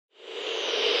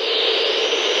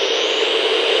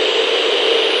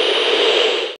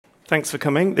Thanks for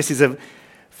coming. This is a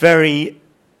very,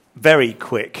 very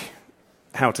quick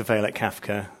How to Fail at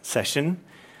Kafka session.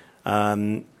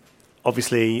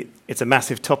 Obviously, it's a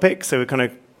massive topic, so we're going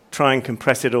to try and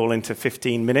compress it all into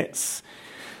 15 minutes.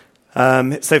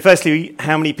 So firstly,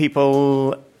 how many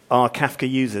people are Kafka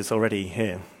users already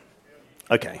here?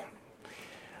 Okay.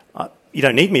 You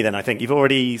don't need me then, I think. You've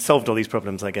already solved all these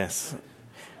problems, I guess.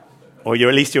 Or at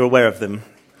least you're aware of them.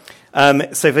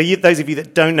 So for those of you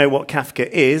that don't know what Kafka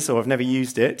is or have never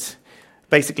used it,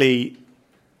 basically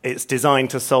it's designed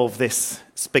to solve this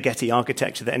spaghetti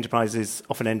architecture that enterprises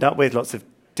often end up with, lots of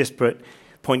disparate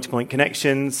point-to-point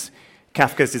connections.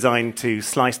 Kafka is designed to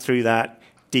slice through that,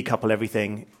 decouple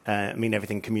everything,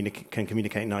 everything can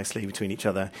communicate nicely between each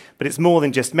other. But it's more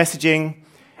than just messaging.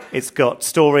 It's got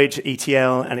storage,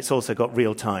 ETL, and it's also got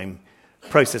real-time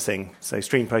processing, so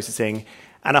stream processing,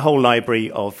 and a whole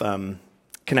library of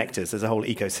connectors. There's a whole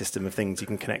ecosystem of things you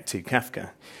can connect to Kafka.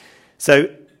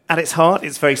 So at its heart,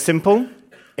 it's very simple.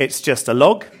 It's just a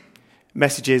log.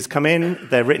 Messages come in.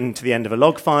 They're written to the end of a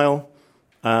log file.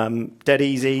 Dead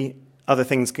easy. Other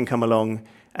things can come along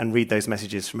and read those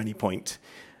messages from any point.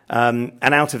 And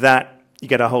out of that, you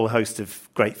get a whole host of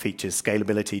great features: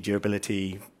 scalability,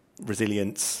 durability,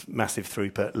 resilience, massive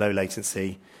throughput, low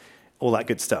latency, all that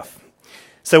good stuff.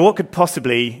 So what could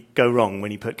possibly go wrong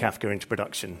when you put Kafka into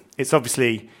production? It's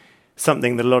obviously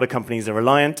something that a lot of companies are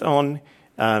reliant on.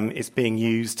 It's being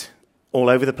used all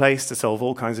over the place to solve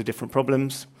all kinds of different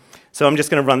problems. So I'm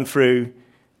just going to run through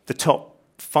the top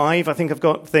 5. I think I've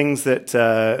got things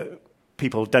that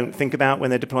people don't think about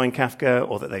when they're deploying Kafka,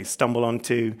 or that they stumble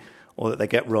onto, or that they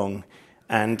get wrong.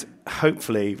 And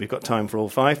hopefully we've got time for all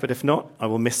 5, but if not, I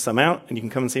will miss some out, and you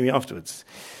can come and see me afterwards.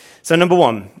 So number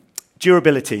 1,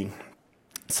 durability.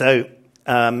 So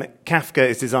Kafka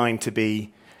is designed to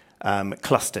be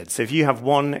clustered. So if you have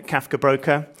one Kafka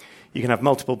broker, you can have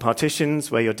multiple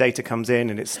partitions where your data comes in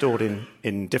and it's stored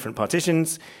in different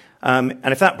partitions. And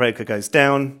if that broker goes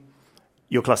down,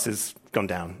 your cluster's gone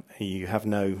down. You have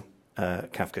no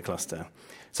Kafka cluster.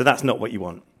 So that's not what you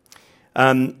want.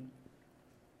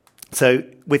 So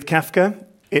with Kafka,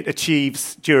 it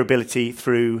achieves durability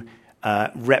through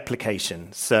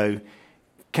replication. So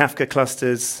Kafka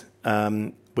clusters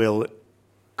will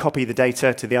copy the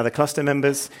data to the other cluster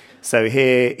members. So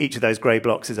here, each of those grey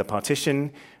blocks is a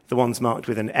partition. The ones marked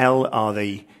with an L are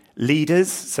the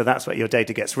leaders, so that's what your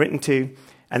data gets written to.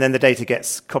 And then the data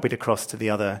gets copied across to the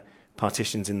other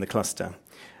partitions in the cluster.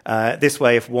 This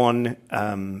way, if one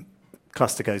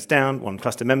cluster goes down, one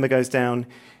cluster member goes down,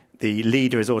 the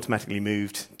leader is automatically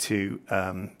moved to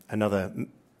another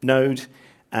node,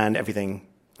 and everything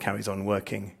carries on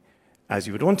working as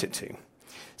you would want it to.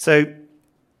 So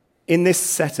in this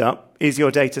setup, is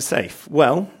your data safe?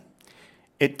 Well,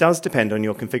 it does depend on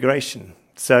your configuration.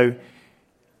 So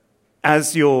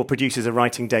as your producers are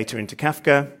writing data into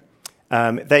Kafka,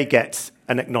 they get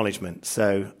an acknowledgement.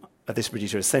 So this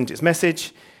producer has sent its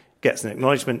message, gets an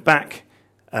acknowledgement back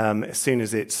as soon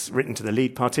as it's written to the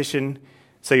lead partition.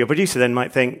 So your producer then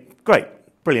might think, great,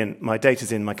 brilliant, my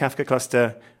data's in my Kafka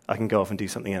cluster, I can go off and do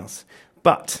something else.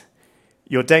 But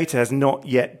your data has not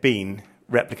yet been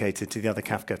replicated to the other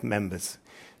Kafka members.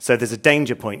 So there's a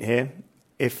danger point here.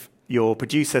 If your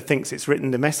producer thinks it's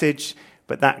written the message,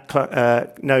 but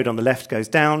that node on the left goes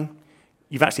down,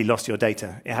 you've actually lost your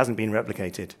data. It hasn't been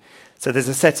replicated. So there's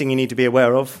a setting you need to be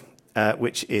aware of,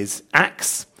 which is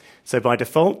ACKS. So by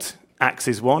default, ACKS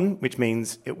is 1, which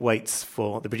means the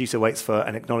producer waits for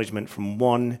an acknowledgement from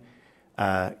one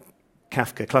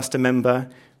Kafka cluster member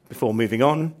before moving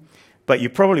on. But you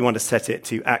probably want to set it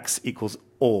to ACKS equals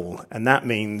all, and that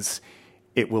means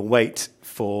it will wait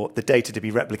for the data to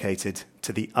be replicated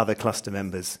to the other cluster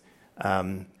members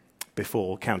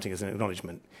before counting as an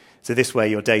acknowledgement. So this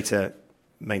way your data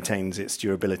maintains its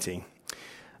durability.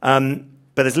 But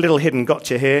there's a little hidden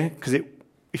gotcha here, because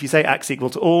if you say ACKS equal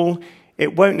to all,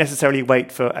 it won't necessarily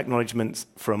wait for acknowledgements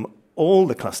from all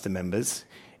the cluster members.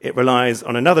 It relies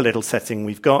on another little setting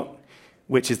we've got,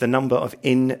 which is the number of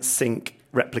in-sync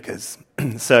replicas.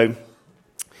 So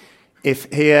if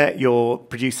here your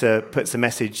producer puts a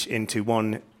message into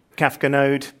one Kafka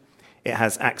node, it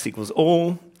has ACKS equals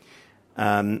all.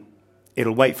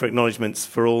 It'll wait for acknowledgements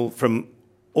from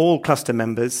all cluster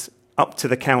members up to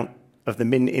the count of the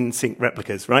min in-sync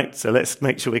replicas, right? So let's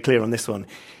make sure we're clear on this one.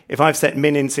 If I've set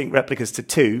min in-sync replicas to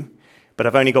 2, but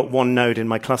I've only got one node in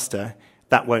my cluster,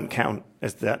 that won't count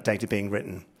as that data being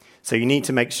written. So you need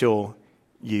to make sure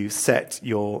you set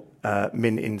your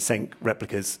min in-sync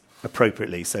replicas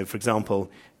appropriately. So for example,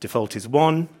 default is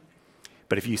 1,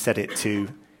 but if you set it to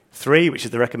 3, which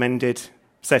is the recommended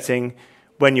setting,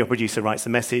 when your producer writes a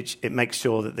message, it makes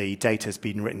sure that the data has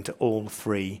been written to all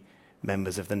three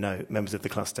members of the node, members of the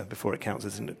cluster, before it counts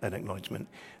as an acknowledgement.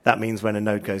 That means when a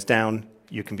node goes down,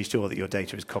 you can be sure that your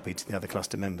data is copied to the other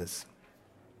cluster members.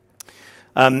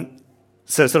 So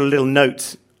sort of a little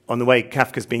note on the way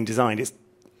Kafka's being designed. It's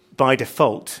by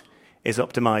default is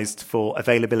optimized for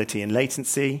availability and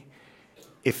latency.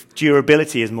 If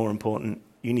durability is more important,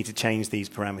 you need to change these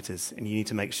parameters, and you need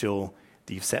to make sure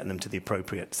that you've set them to the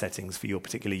appropriate settings for your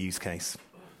particular use case.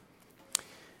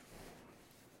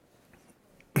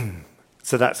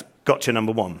 So that's gotcha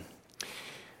number one.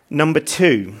 Number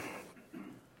two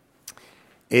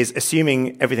is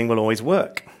assuming everything will always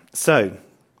work. So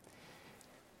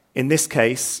in this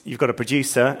case, you've got a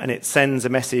producer, and it sends a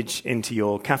message into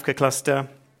your Kafka cluster.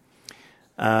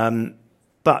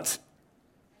 But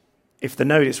if the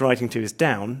node it's writing to is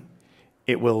down,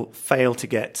 it will fail to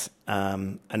get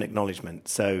an acknowledgement.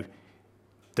 So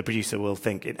the producer will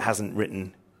think it hasn't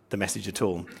written the message at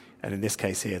all. And in this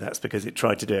case here, that's because it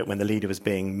tried to do it when the leader was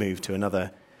being moved to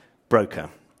another broker.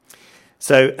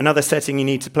 So another setting you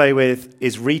need to play with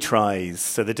is retries.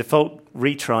 So the default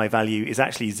retry value is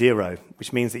actually 0,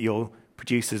 which means that your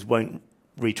producers won't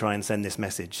retry and send this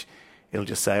message. It'll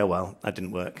just say, oh, well, that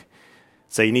didn't work.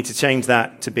 So you need to change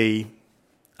that to be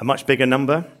a much bigger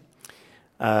number.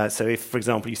 So if, for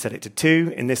example, you set it to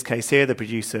 2, in this case here, the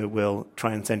producer will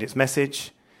try and send its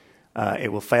message.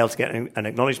 It will fail to get an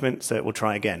acknowledgement, so it will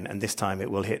try again. And this time it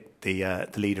will hit the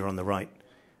leader on the right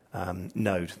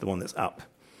node, the one that's up.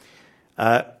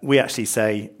 We actually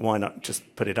say, why not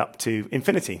just put it up to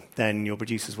infinity? Then your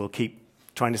producers will keep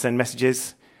trying to send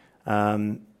messages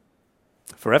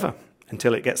forever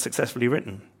until it gets successfully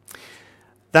written.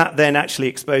 That then actually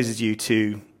exposes you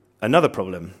to another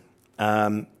problem,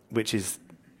 which is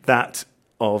that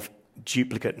of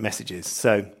duplicate messages.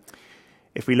 So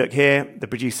if we look here, the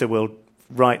producer will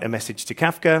write a message to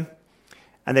Kafka,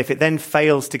 and if it then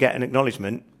fails to get an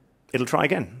acknowledgement, it'll try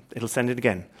again. It'll send it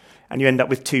again. And you end up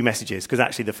with 2 messages, because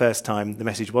actually the first time the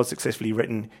message was successfully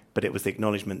written, but it was the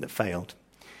acknowledgement that failed.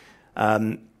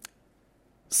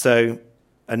 So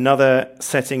another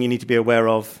setting you need to be aware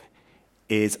of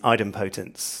is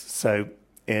idempotence. So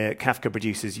Kafka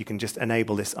producers, you can just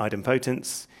enable this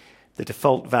idempotence. The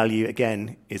default value,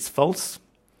 again, is false,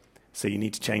 so you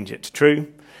need to change it to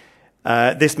true.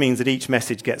 This means that each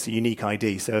message gets a unique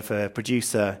ID. So if a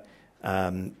producer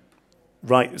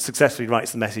successfully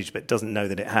writes the message but doesn't know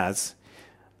that it has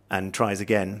and tries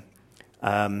again,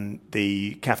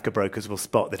 the Kafka brokers will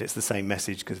spot that it's the same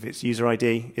message because of its user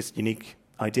ID, its unique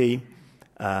ID,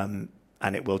 and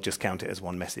it will just count it as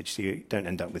one message, so you don't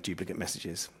end up with duplicate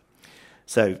messages.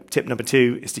 So tip number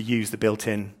 2 is to use the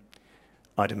built-in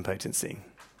idempotency.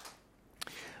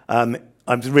 I'm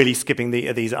really skipping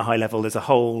these at a high level. There's a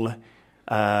whole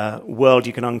world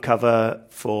you can uncover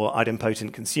for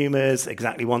idempotent consumers,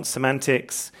 exactly want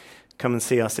semantics. Come and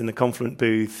see us in the Confluent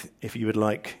booth if you would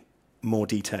like more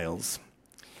details.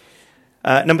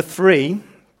 Number 3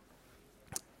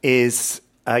 is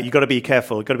you've got to be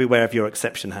careful. You've got to be aware of your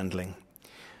exception handling.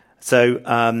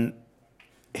 So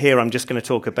here I'm just going to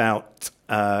talk about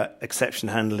exception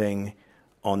handling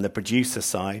on the producer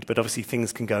side, but obviously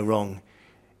things can go wrong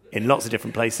in lots of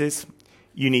different places.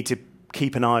 You need to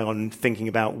keep an eye on thinking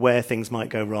about where things might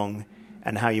go wrong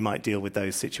and how you might deal with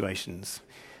those situations.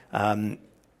 On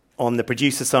the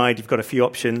producer side, you've got a few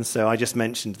options. So I just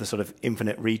mentioned the sort of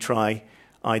infinite retry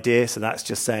idea. So that's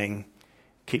just saying,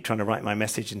 keep trying to write my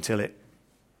message until it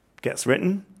gets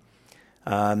written.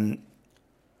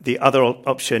 The other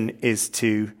option is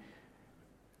to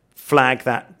flag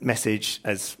that message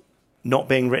as not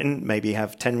being written, maybe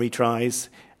have 10 retries,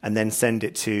 and then send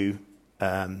it to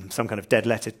some kind of dead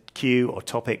letter queue or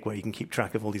topic where you can keep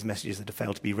track of all these messages that have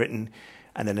failed to be written,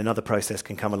 and then another process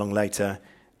can come along later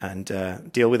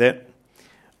and deal with it.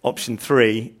 Option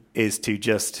 3 is to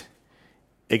just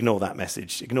ignore that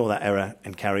message, ignore that error,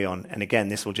 and carry on. And again,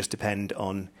 this will just depend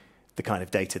on the kind of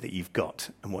data that you've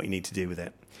got and what you need to do with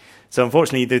it. So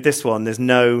unfortunately, this one, there's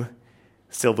no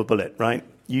silver bullet, right?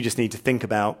 You just need to think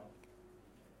about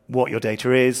what your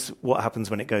data is, what happens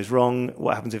when it goes wrong,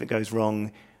 what happens if it goes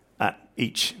wrong at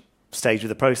each stage of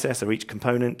the process or each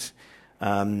component,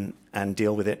 and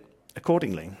deal with it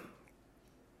accordingly.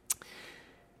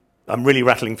 I'm really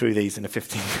rattling through these in a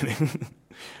 15-minute,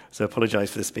 so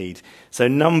apologize for the speed. So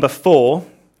number 4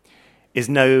 is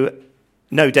no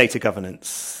data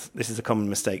governance. This is a common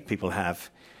mistake people have.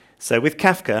 So with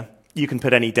Kafka, you can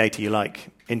put any data you like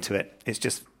into it. It's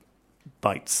just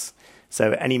bytes.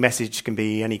 So any message can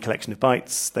be any collection of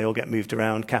bytes. They all get moved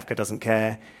around. Kafka doesn't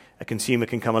care. A consumer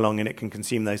can come along and it can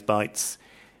consume those bytes.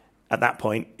 at that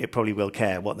point, it probably will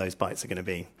care what those bytes are going to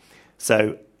be.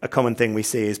 So a common thing we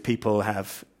see is people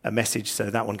have a message,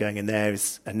 so that one going in there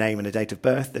is a name and a date of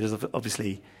birth. There's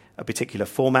obviously a particular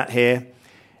format here.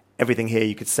 Everything here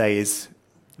you could say is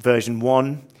version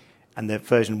 1, and the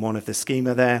version 1 of the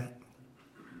schema there.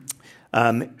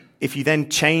 If you then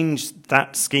change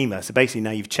that schema, so basically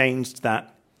now you've changed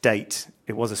that date,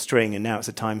 it was a string and now it's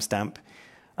a timestamp,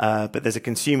 but there's a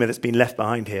consumer that's been left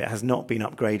behind here, it has not been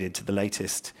upgraded to the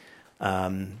latest,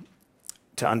 to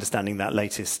understanding that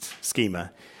latest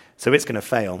schema. So it's going to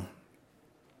fail.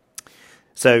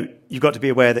 So you've got to be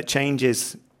aware that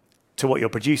changes to what your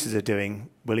producers are doing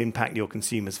will impact your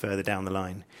consumers further down the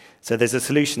line. So there's a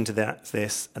solution to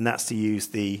this, and that's to use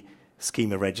the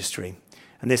schema registry.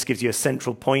 And this gives you a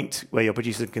central point where your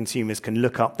producers and consumers can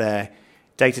look up their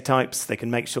data types. They can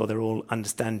make sure they're all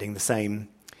understanding the same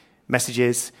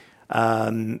messages.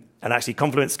 And actually,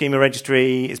 Confluent Schema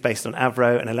Registry is based on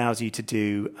Avro and allows you to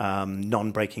do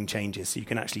non-breaking changes. So you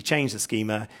can actually change the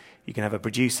schema. You can have a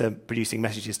producer producing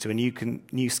messages to a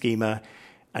new schema,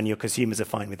 and your consumers are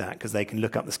fine with that because they can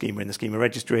look up the schema in the schema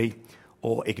registry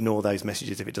or ignore those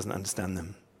messages if it doesn't understand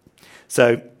them.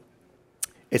 So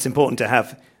it's important to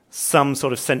have some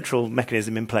sort of central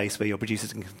mechanism in place where your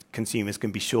producers and consumers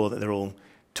can be sure that they're all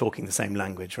talking the same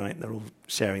language, right? They're all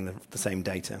sharing the same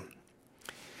data.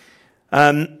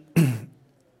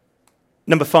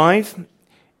 Number 5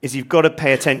 is you've got to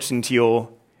pay attention to your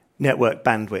network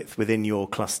bandwidth within your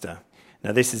cluster.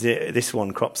 Now, this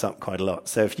one crops up quite a lot.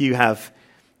 So if you have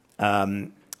a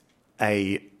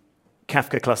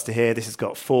Kafka cluster here, this has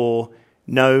got 4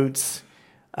 nodes,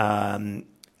 and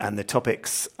the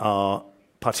topics are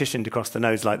partitioned across the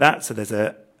nodes like that. So there's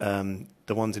the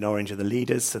ones in orange are the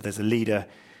leaders. So there's a leader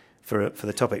for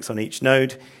the topics on each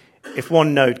node. If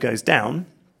one node goes down,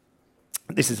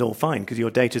 this is all fine because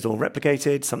your data is all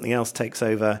replicated. Something else takes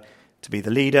over to be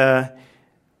the leader,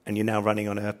 and you're now running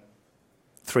on a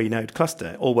 3-node cluster.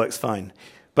 It all works fine.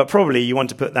 But probably you want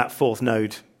to put that 4th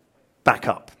node back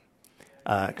up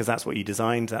because that's what you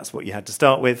designed. That's what you had to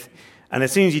start with. And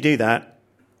as soon as you do that,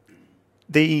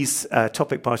 these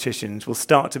topic partitions will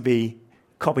start to be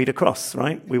copied across,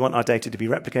 right? We want our data to be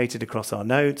replicated across our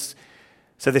nodes.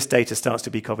 So this data starts to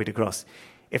be copied across.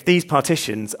 If these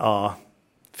partitions are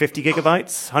 50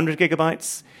 gigabytes, 100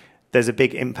 gigabytes, there's a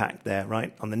big impact there,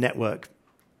 right, on the network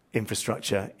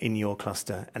infrastructure in your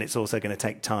cluster. And it's also going to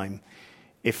take time.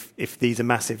 If these are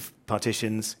massive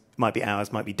partitions, it might be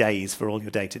hours, might be days for all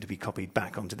your data to be copied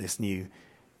back onto this new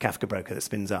Kafka broker that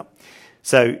spins up.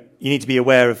 So you need to be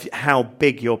aware of how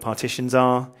big your partitions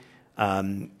are.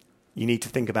 You need to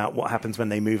think about what happens when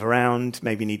they move around.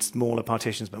 Maybe you need smaller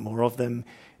partitions, but more of them.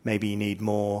 Maybe you need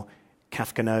more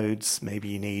Kafka nodes. Maybe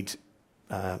you need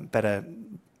better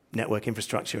network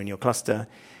infrastructure in your cluster.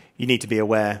 You need to be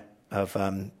aware of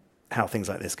how things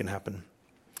like this can happen.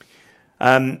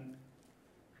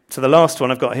 So the last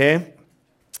one I've got here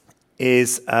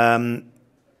is no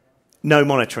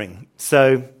monitoring.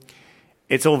 So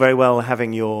it's all very well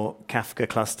having your Kafka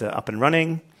cluster up and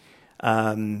running,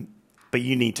 but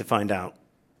you need to find out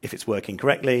if it's working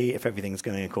correctly, if everything's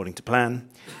going according to plan.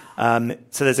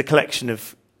 So there's a collection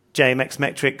of JMX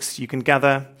metrics you can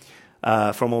gather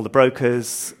from all the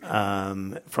brokers,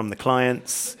 from the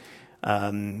clients.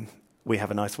 We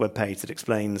have a nice web page that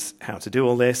explains how to do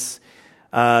all this.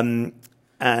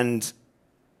 And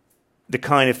the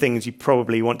kind of things you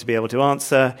probably want to be able to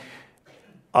answer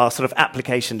are sort of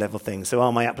application level things. So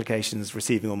are my applications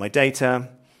receiving all my data?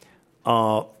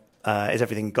 Is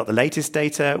everything got the latest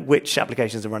data? Which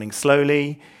applications are running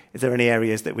slowly? Is there any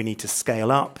areas that we need to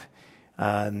scale up?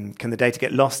 Can the data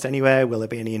get lost anywhere? Will there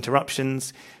be any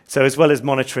interruptions? So as well as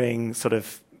monitoring sort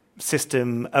of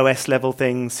system OS level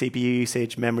things, CPU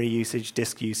usage, memory usage,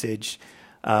 disk usage,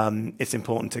 it's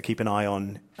important to keep an eye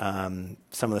on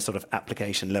some of the sort of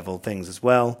application level things as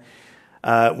well.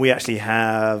 We actually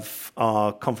have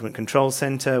our Confluent Control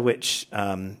Center, which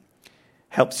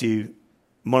helps you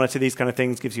monitor these kind of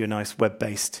things, gives you a nice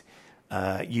web-based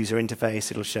user interface.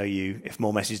 It'll show you if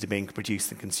more messages are being produced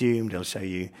than consumed. It'll show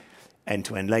you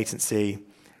end-to-end latency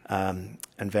and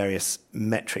various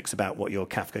metrics about what your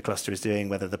Kafka cluster is doing,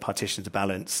 whether the partitions are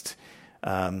balanced,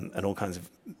 and all kinds of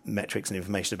metrics and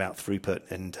information about throughput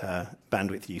and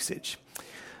bandwidth usage.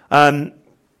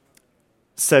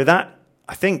 So that,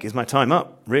 I think, is my time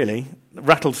up, really.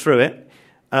 Rattled through it.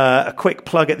 A quick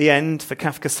plug at the end for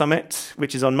Kafka Summit,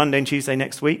 which is on Monday and Tuesday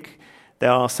next week.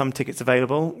 There are some tickets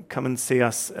available. Come and see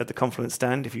us at the Confluent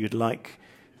stand if you'd like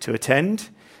to attend.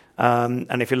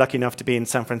 And if you're lucky enough to be in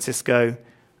San Francisco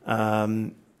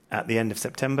at the end of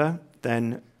September,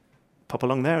 then pop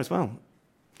along there as well.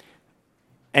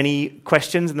 Any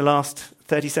questions in the last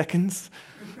 30 seconds?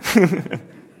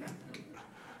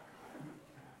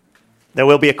 There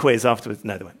will be a quiz afterwards.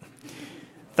 No, there won't.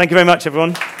 Thank you very much,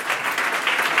 everyone.